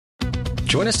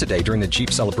Join us today during the Jeep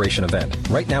Celebration event.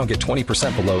 Right now, get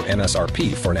 20% below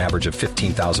MSRP for an average of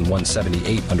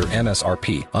 $15,178 under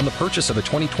MSRP on the purchase of a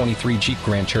 2023 Jeep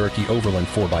Grand Cherokee Overland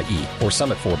 4xE or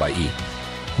Summit 4xE.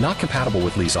 Not compatible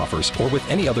with lease offers or with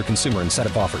any other consumer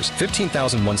incentive offers.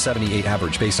 $15,178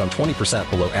 average based on 20%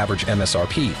 below average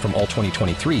MSRP from all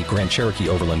 2023 Grand Cherokee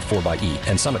Overland 4xE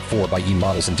and Summit 4xE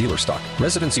models in dealer stock.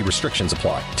 Residency restrictions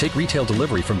apply. Take retail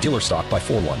delivery from dealer stock by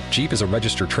 4/1. Jeep is a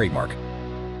registered trademark.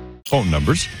 Phone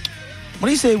numbers. What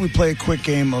do you say we play a quick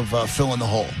game of fill in the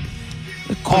hole?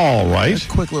 All right. A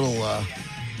quick little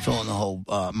fill in the hole,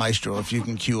 Maestro. If you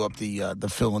can cue up the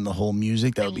fill in the hole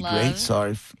music, that would be great.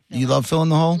 Sorry, you love fill in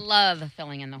the hole. Love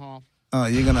filling in the hole. Oh,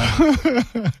 you're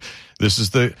gonna. This is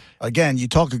the again. You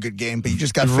talk a good game, but you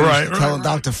just got finished telling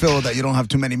Dr. Phil that you don't have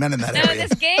too many men in that area. No,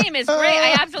 this game is great.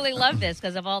 I absolutely love this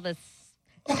because of all this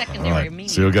secondary meaning.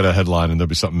 So you'll get a headline and there'll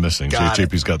be something missing. Got it.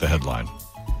 JP's got the headline.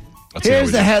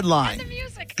 Here's the headline. The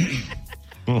music.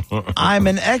 I'm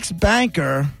an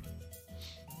ex-banker,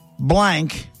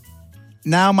 blank.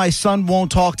 Now my son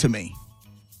won't talk to me.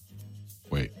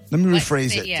 Wait. Let me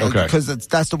rephrase it. Yeah. Okay. Because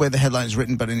that's the way the headline is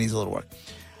written, but it needs a little work.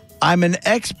 I'm an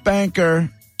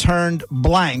ex-banker turned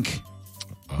blank.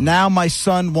 Now my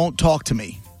son won't talk to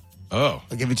me. Oh.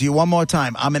 I'll give it to you one more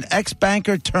time. I'm an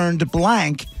ex-banker turned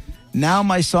blank. Now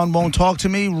my son won't talk to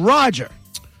me. Roger.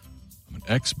 I'm an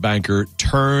ex-banker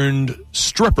turned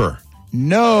stripper.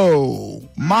 No.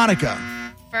 Monica.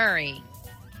 Furry.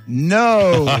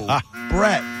 No.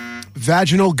 Brett.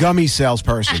 Vaginal gummy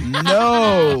salesperson.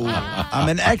 No. I'm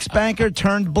an ex-banker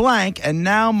turned blank, and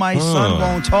now my son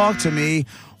won't talk to me.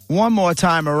 One more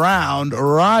time around.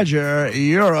 Roger,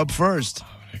 you're up first.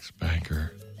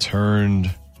 Ex-banker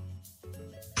turned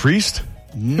priest?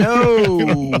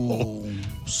 No.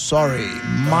 Sorry.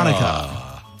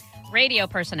 Monica. Radio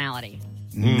personality.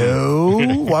 No.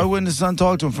 Why wouldn't the son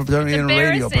talk to him for turning in a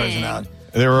radio embarrassing. personality?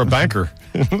 They were a banker.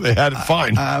 They had it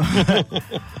fine.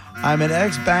 I'm an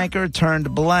ex-banker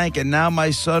turned blank, and now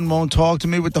my son won't talk to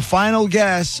me. With the final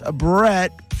guess,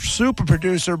 Brett, super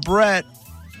producer Brett.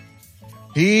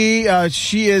 She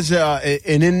is an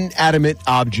inanimate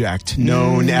object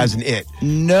known as an it.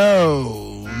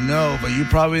 No, but you're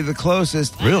probably the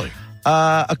closest. Really?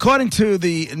 According to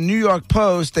the New York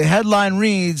Post, the headline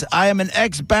reads, I am an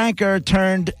ex-banker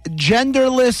turned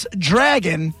genderless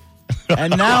dragon,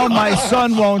 and now my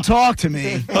son won't talk to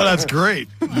me. Oh, that's great.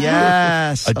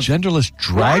 Yes. A genderless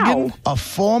dragon? Wow. A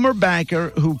former banker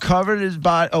who covered his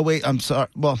body. Oh, wait, I'm sorry.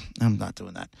 Well, I'm not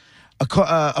doing that.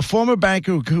 A former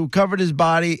banker who covered his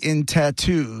body in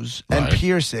tattoos and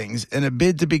piercings in a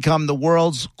bid to become the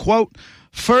world's, quote,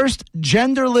 first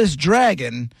genderless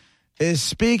dragon is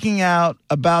speaking out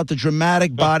about the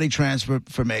dramatic body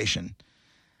transformation.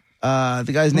 The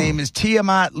guy's name is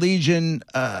Tiamat Legion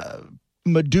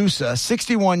Medusa,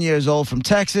 61 years old, from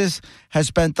Texas, has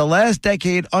spent the last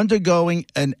decade undergoing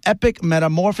an epic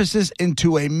metamorphosis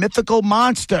into a mythical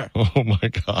monster. Oh, my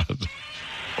God.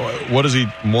 What is he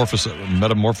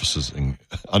metamorphosing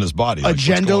on his body? A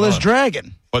genderless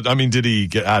dragon. But, I mean, did he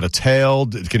add a tail?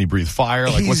 Can he breathe fire?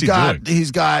 Like, what's he doing?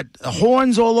 He's got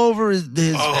horns all over his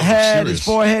head, his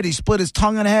forehead. He split his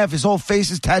tongue in half. His whole face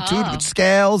is tattooed with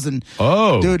scales. And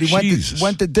dude, he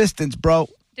went the distance, bro.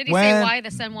 Did he say why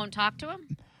the son won't talk to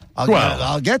him?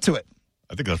 I'll get to it.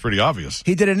 I think that's pretty obvious.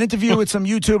 He did an interview with some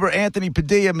YouTuber, Anthony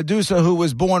Padilla Medusa, who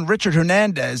was born Richard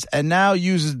Hernandez and now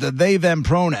uses the they-them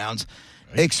pronouns.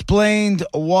 Explained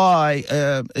why.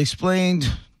 Explained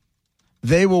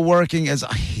they were working as,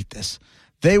 I hate this,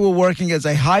 they were working as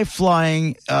a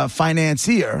high-flying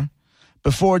financier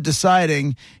before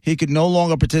deciding he could no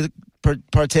longer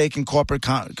partake in corporate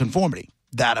conformity.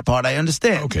 That part I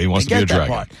understand. Okay, he wants to be a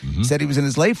dragon. Mm-hmm. Said he was in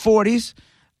his late 40s.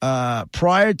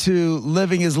 Prior to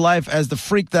living his life as the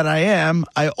freak that I am,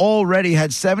 I already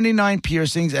had 79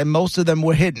 piercings, and most of them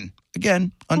were hidden.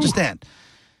 Again, understand.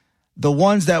 The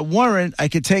ones that weren't, I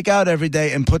could take out every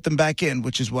day and put them back in,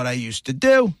 which is what I used to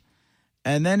do.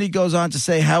 And then he goes on to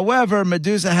say, however,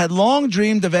 Medusa had long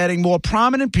dreamed of adding more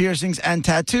prominent piercings and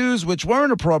tattoos, which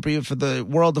weren't appropriate for the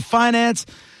world of finance.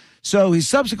 So he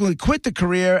subsequently quit the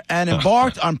career and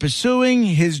embarked on pursuing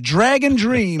his dragon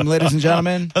dream, ladies and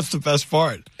gentlemen. That's the best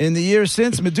part. In the years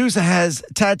since, Medusa has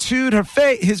tattooed their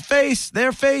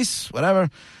face, whatever,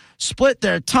 split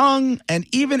their tongue, and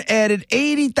even added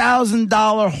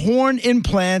 $80,000 horn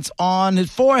implants on his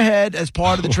forehead as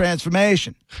part of the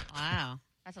transformation. Wow.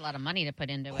 That's a lot of money to put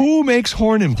into it. Who makes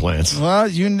horn implants? Well,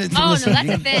 no, that's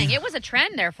the thing. It was a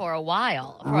trend there for a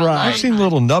while. I've seen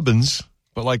little nubbins,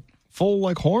 but like full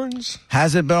like horns?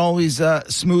 Hasn't been always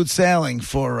smooth sailing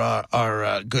for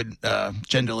our good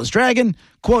genderless dragon.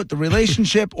 Quote, the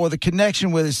relationship or the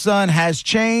connection with his son has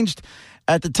changed.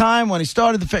 At the time when he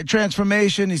started the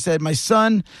transformation, he said, my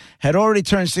son had already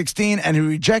turned 16 and he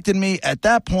rejected me at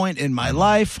that point in my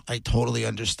life. I totally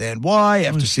understand why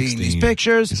after seeing these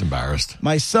pictures. He's embarrassed.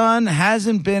 My son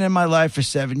hasn't been in my life for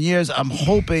 7 years. I'm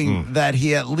hoping that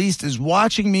he at least is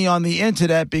watching me on the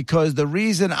internet because the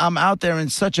reason I'm out there in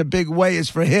such a big way is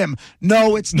for him.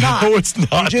 No, it's not. No, it's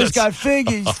not. You just got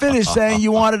finished saying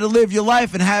you wanted to live your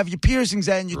life and have your piercings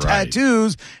and your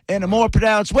tattoos in a more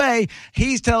pronounced way.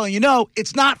 He's telling you, no,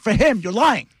 it's not for him. You're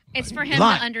lying. It's for him to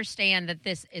understand that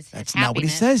this is his That's happiness. not what he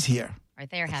says here. Right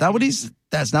there.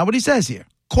 That's not what he says here.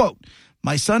 Quote,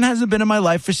 my son hasn't been in my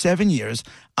life for 7 years.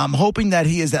 I'm hoping that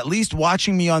he is at least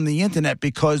watching me on the internet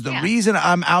because the reason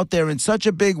I'm out there in such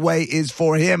a big way is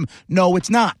for him. No, it's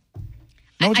not.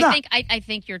 No, it's not. I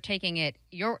think you're taking it.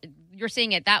 You're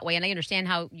seeing it that way, and I understand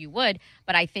how you would.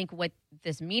 But I think what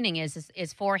this meaning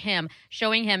is for him,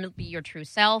 showing him be your true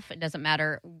self. It doesn't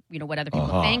matter, what other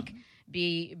people think.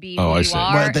 Be who you are.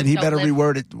 Well, then he better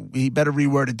reword it. He better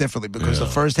reword it differently because the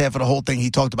first half of the whole thing he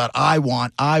talked about I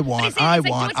want.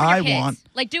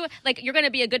 Like do it like you're going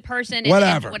to be a good person.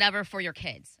 Whatever for your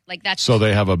kids. Like that's so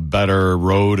they have a better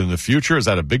road in the future. Is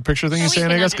that a big picture thing you're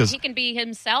saying? I guess because he can be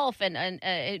himself and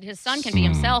his son can be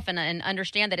himself and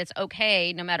understand that it's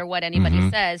okay no matter what anybody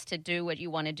says to do what you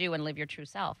want to do and live your true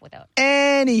self without.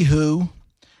 Anywho.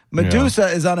 Medusa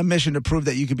is on a mission to prove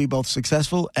that you can be both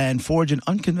successful and forge an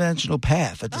unconventional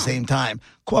path at the same time.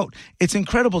 Quote, it's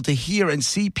incredible to hear and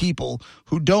see people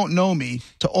who don't know me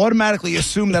to automatically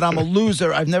assume that I'm a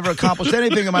loser, I've never accomplished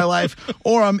anything in my life,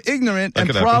 or I'm ignorant and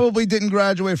probably didn't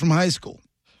graduate from high school.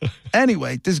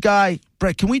 Anyway, this guy,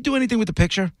 Brett, can we do anything with the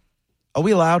picture? Are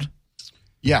we allowed?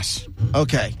 Yes.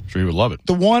 Okay. Sure, you would love it.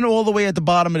 The one all the way at the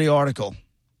bottom of the article.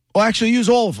 Well, actually, use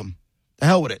all of them. The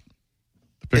hell with it.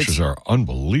 Pictures are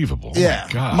unbelievable. Yeah. Oh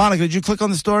my God. Monica, did you click on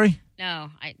the story?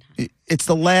 No. It's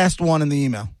the last one in the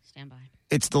email. Stand by.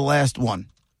 It's the last one.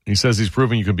 He says he's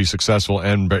proving you can be successful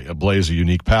and blaze a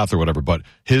unique path or whatever, but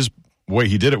his way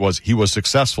he did it was he was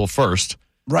successful first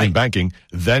in banking,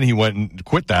 then he went and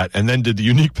quit that, and then did the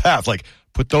unique path. Like,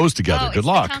 put those together. Good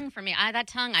luck. The tongue for me. That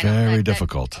tongue, I Very don't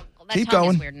difficult. That Keep tongue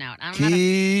going. Is weird out.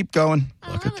 Keep going.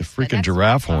 Look at the freaking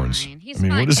giraffe horns. He's fine.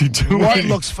 What is he doing? What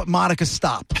looks... Monica,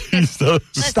 stop.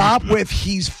 Stop with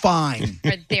he's fine.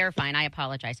 They're fine. I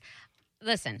apologize.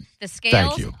 Listen, the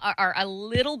scales are a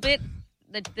little bit...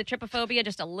 The trypophobia,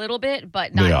 just a little bit,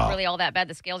 but not really all that bad.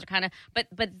 The scales are kind of... But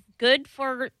good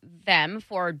for them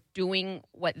for doing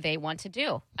what they want to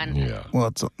do. Well,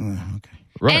 it's... okay.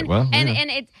 Right. And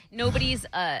it's nobody's.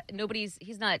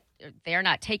 They're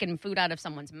not taking food out of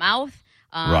someone's mouth.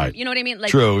 Right. You know what I mean? Like,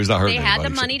 true. He's not hurting. They had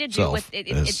the money to do with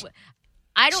it.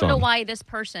 I don't know why this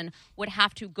person would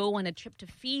have to go on a trip to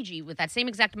Fiji with that same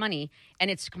exact money, and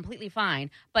it's completely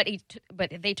fine. But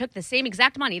they took the same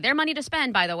exact money, their money to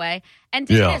spend, by the way, and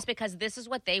did this because this is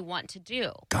what they want to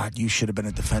do. God, you should have been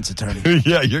a defense attorney.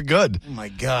 Yeah, you're good. Oh my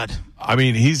God. I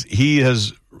mean, he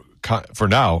has. For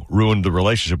now, ruined the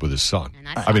relationship with his son.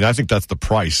 I think that's the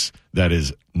price that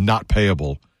is not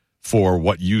payable for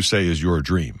what you say is your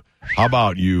dream. How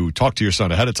about you talk to your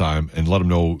son ahead of time and let him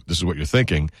know this is what you're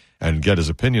thinking and get his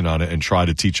opinion on it and try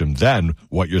to teach him then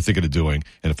what you're thinking of doing.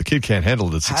 And if the kid can't handle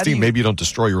it at 16, maybe you don't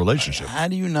destroy your relationship. How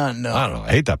do you not know? I don't know.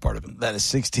 I hate that part of it. That a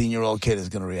 16-year-old kid is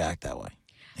going to react that way.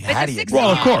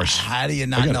 Well, of course. How do you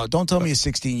not know? Don't tell me a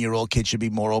 16-year-old kid should be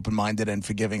more open-minded and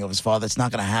forgiving of his father. It's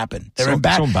not going to happen. They're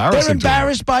embarrassing. They're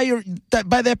embarrassed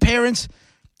by their parents,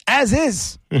 as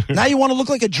is. Now you want to look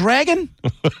like a dragon?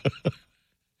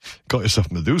 Call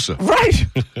yourself Medusa, right?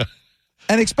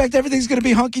 And expect everything's going to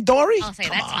be hunky dory. I'll say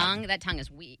that tongue is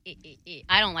weak.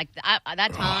 I don't like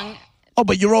that tongue. Oh,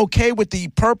 but you're okay with the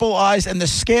purple eyes and the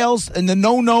scales and the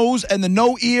no nose and the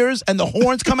no ears and the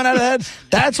horns coming out of the head?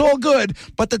 That's all good.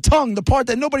 But the tongue, the part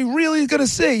that nobody really is going to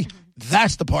see,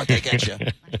 that's the part that gets you.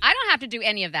 I don't have to do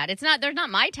any of that. They're not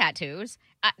my tattoos.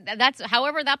 That's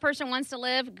however that person wants to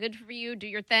live. Good for you. Do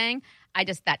your thing.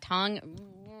 That tongue.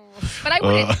 But I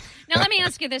wouldn't. Now, let me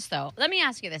ask you this, though. Let me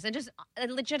ask you this. And just a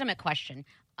legitimate question.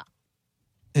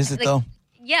 Is it, though?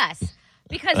 Yes.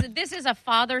 Because this is a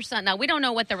father-son. Now, we don't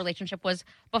know what their relationship was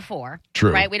before.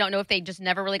 True. Right? We don't know if they just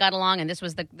never really got along and this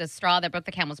was the straw that broke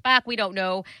the camel's back. We don't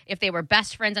know if they were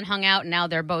best friends and hung out and now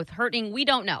they're both hurting. We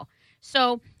don't know.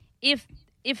 So if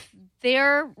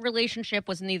their relationship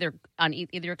was on either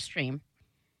extreme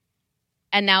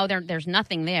and now there's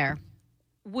nothing there,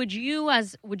 would you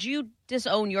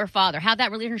disown your father, have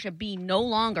that relationship be no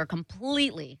longer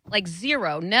completely, like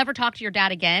zero, never talk to your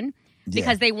dad again?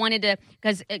 because they wanted to,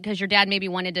 because your dad maybe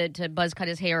wanted to buzz cut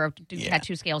his hair or do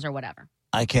tattoo scales or whatever.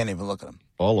 I can't even look at him.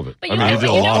 All of it. But I mean, he did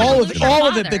a lot all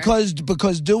of it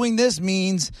because doing this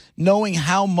means knowing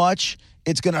how much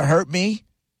it's going to hurt me.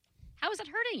 How is it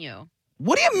hurting you?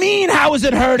 What do you mean? How is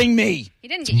it hurting me? You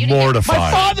didn't get mortified.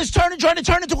 My father's trying to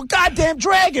turn into a goddamn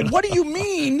dragon. What do you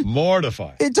mean?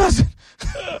 Mortified. It doesn't.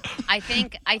 I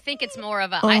think it's more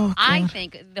of a. I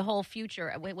think the whole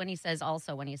future when he says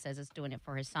it's doing it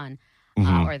for his son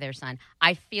or their son.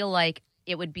 I feel like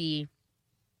it would be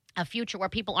a future where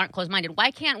people aren't closed-minded. Why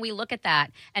can't we look at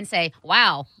that and say,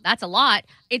 "Wow, that's a lot."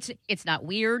 It's not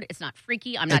weird. It's not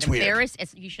freaky. I'm not embarrassed.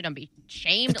 You shouldn't be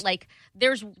shamed. Like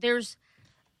there's.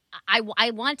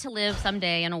 I want to live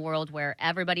someday in a world where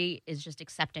everybody is just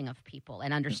accepting of people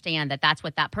and understand that that's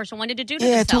what that person wanted to do to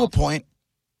themselves. To a point.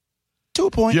 To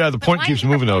a point. Yeah, the point keeps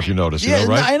moving, though, if you notice. Yeah,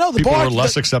 right? I know. People were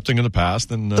less accepting in the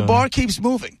past. And, the bar keeps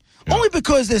moving. Yeah. Only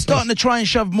because they're starting to try and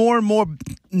shove more and more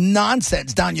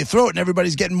nonsense down your throat, and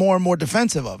everybody's getting more and more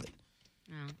defensive of it.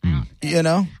 You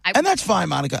know? And that's fine,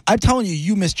 Monica. I'm telling you,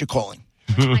 you missed your calling.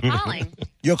 My calling?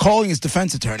 Your calling is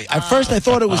defense attorney. At first, I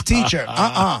thought it was teacher.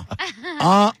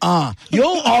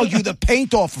 You'll argue the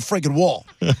paint off a friggin' wall.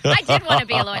 I did want to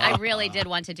be a lawyer. I really did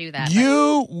want to do that.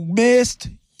 You missed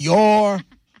your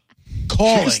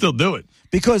calling. You can still do it.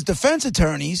 Because defense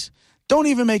attorneys don't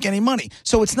even make any money.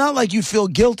 So it's not like you feel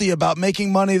guilty about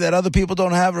making money that other people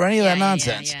don't have or any of that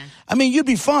nonsense. Yeah. I mean, you'd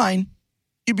be fine.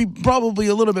 You'd be probably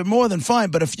a little bit more than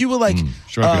fine. But if you were like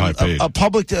a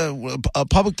public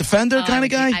defender kind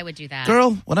of guy, I would do that.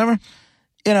 Girl, whatever.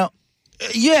 You know,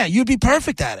 you'd be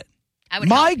perfect at it.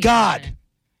 My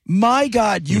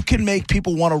God, you can make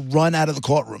people want to run out of the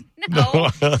courtroom. No.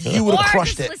 You would have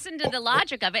crushed it. Or just listen to the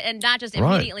logic of it and not just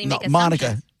immediately make assumptions.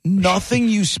 Monica, nothing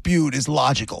you spewed is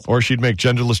logical. Or she'd make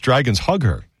genderless dragons hug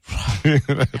her.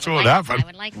 That's what would happen. I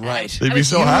would like that. Right. They'd be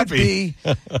so happy.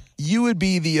 You would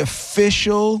be the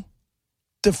official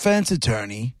defense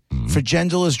attorney for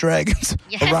genderless dragons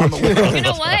around the world. You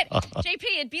know what, JP?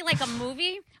 It'd be like a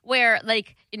movie where,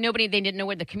 like, they didn't know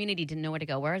where the community didn't know where to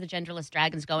go. Where are the genderless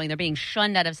dragons going? They're being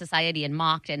shunned out of society and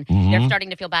mocked, and they're starting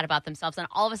to feel bad about themselves. And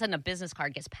all of a sudden, a business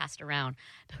card gets passed around.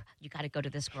 You got to go to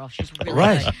this girl. She's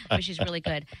really good. She's really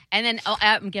good. And then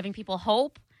I'm giving people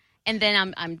hope. And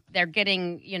then they're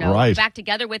getting, back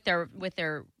together with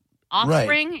their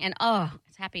offspring, and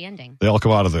it's a happy ending. They all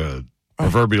come out of the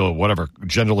proverbial whatever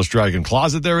genderless dragon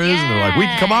closet there is, and they're like, "We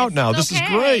can come out now. This is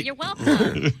great. You're welcome."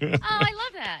 I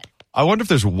love that. I wonder if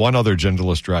there's one other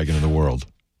genderless dragon in the world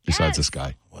besides this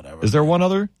guy. Whatever. Is there one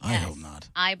other? I hope not.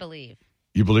 I believe.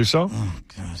 You believe so? Oh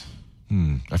God.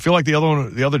 I feel like the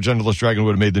other genderless dragon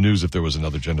would have made the news if there was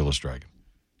another genderless dragon.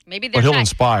 Maybe he'll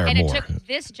inspire and more. And it took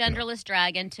this genderless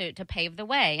dragon to pave the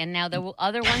way, and now the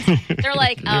other ones they're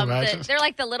like they're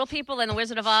like the little people in the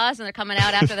Wizard of Oz, and they're coming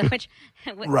out after the witch,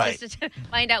 just to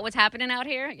find out what's happening out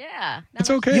here. Yeah, it's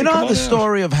okay. You know the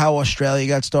story of how Australia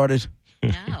got started?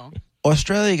 No,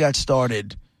 Australia got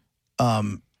started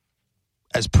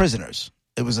as prisoners.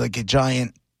 It was like a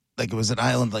giant. Like it was an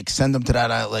island, like send them to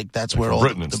that island. Like that's where all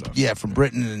Britain and stuff. From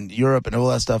Britain and Europe and all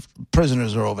that stuff.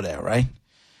 Prisoners are over there, right?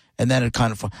 And then it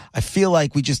kind of, I feel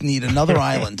like we just need another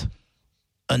island,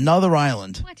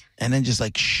 What? And then just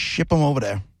like ship them over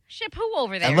there. Ship who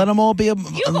over there? And let them all be you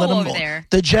go over there.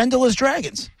 The genderless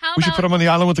dragons. We should put them on the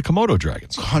island with the Komodo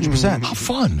dragons. 100%. How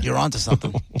fun. You're onto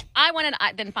something.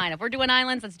 Then fine. If we're doing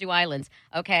islands, let's do islands.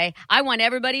 Okay. I want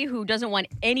everybody who doesn't want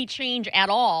any change at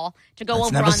all to go over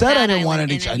on that island. Never said I didn't want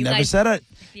any change. I never said it.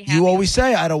 You always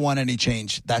say I don't want any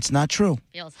change. That's not true.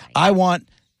 Feels like.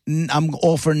 I'm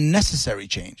all for necessary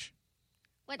change.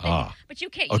 But you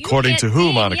can't. According to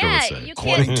who, Monica would say. You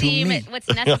can't deem what's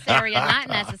necessary and not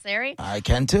necessary. I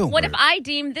can too. What if I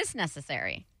deem this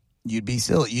necessary? You'd be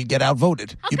silly. You'd get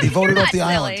outvoted. You'd be voted off the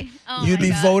island. You'd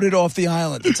be voted off the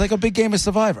island. It's like a big game of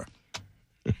Survivor.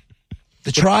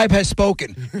 The tribe has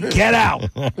spoken. Get out.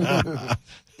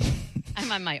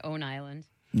 I'm on my own island.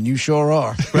 You sure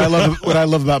are. What I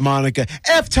love about Monica.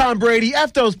 F Tom Brady.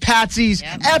 F those patsies.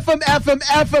 Yep. F them. F them.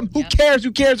 F them. Who cares?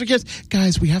 Who cares? Who cares?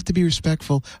 Guys, we have to be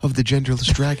respectful of the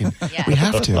genderless dragon. Yeah. We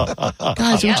have to.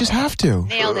 Guys, we just have to.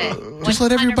 Nailed it. Just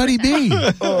let everybody be.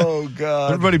 Oh,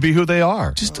 God. Everybody be who they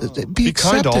are. Just be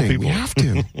kind to all accepting. people. We have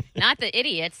to. Not the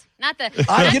idiots. Not the.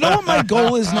 You know what my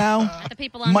goal is now? Not the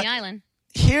people on the island.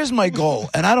 Here's my goal,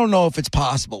 and I don't know if it's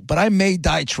possible, but I may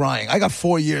die trying. I got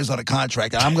 4 years on a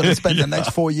contract, and I'm going to spend the next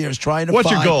 4 years trying to What's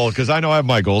your goal? Because I know I have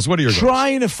my goals. What are your goals?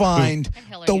 Trying to find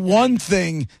the one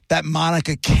thing that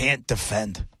Monica can't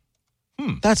defend.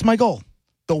 That's my goal.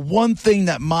 The one thing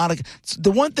that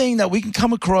we can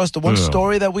come across, the one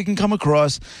story that we can come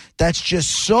across that's just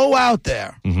so out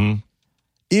there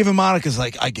Even Monica's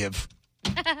like, I give.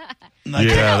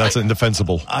 Yeah, that's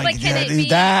indefensible. But can it be-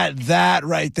 that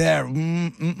right there.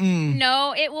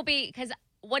 No, it will be, because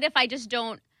what if I just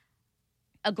don't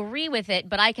agree with it,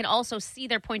 but I can also see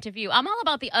their point of view? I'm all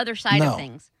about the other side of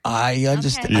things. I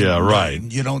understand. Okay. Yeah, right.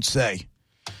 You don't say.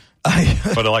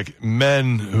 But like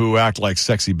men who act like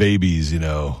sexy babies,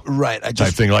 right?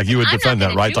 Type thing. Like you would I'm defend not that,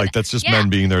 gonna right? do Like that. that's just Yeah. men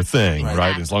being their thing, right?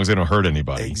 Exactly. As long as they don't hurt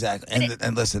anybody. Exactly.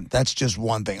 And listen, that's just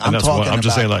one thing. And I'm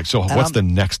just saying, like, so what's the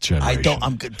next generation? I don't.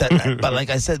 I'm good. But like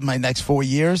I said, my next 4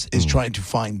 years is trying to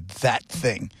find that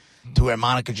thing, to where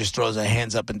Monica just throws her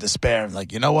hands up in despair, and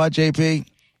like, you know what, JP?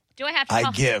 Do I have to?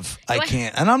 I give. I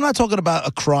can't. And I'm not talking about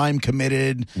a crime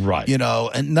committed, right?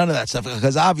 And none of that stuff,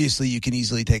 because obviously you can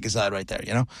easily take a side right there.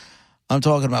 I'm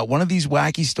talking about one of these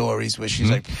wacky stories where she's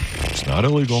like, it's not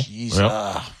illegal. It's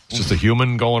just a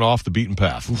human going off the beaten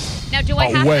path. Now, do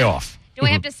I have way to, off? Do I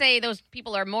have to say those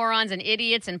people are morons and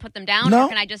idiots and put them down, No. or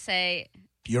can I just say?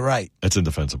 You're right. That's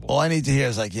indefensible. All I need to hear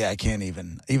is like, yeah, I can't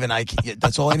even I can't,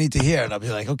 that's all I need to hear. And I'll be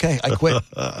like, okay, I quit.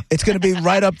 It's going to be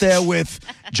right up there with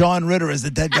John Ritter as the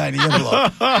dead guy in the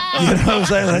envelope. You know what I'm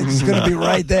saying? Like, it's going to be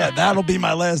right there. That'll be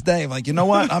my last day. I'm like, you know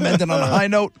what? I'm ending on a high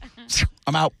note.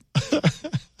 I'm out.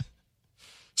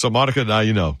 So, Monica, now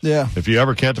you know. Yeah. If you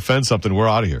ever can't defend something, we're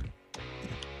out of here.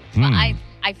 Well, I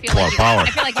feel like I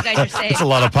feel like you guys are safe. That's a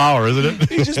lot of power, isn't it?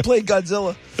 He just played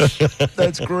Godzilla.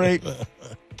 That's great.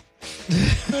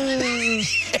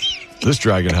 This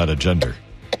dragon had a gender.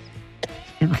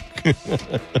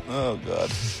 Oh,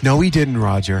 God. No, he didn't,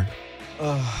 Roger.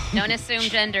 Don't assume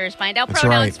genders. Find out That's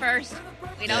pronouns right. first.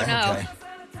 We don't know. Okay.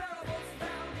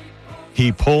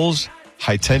 He pulls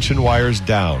high tension wires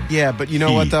down. Yeah, but you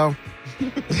know what, though?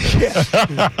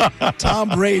 Tom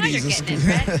Now Brady's. you're getting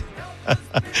it,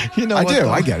 Brett. You know I what, do.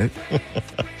 though? I get it.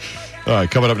 All right,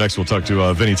 coming up next, we'll talk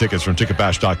to Vinny Tickets from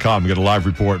ticketbash.com. We get a live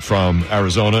report from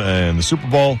Arizona and the Super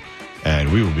Bowl,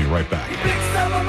 and we will be right back.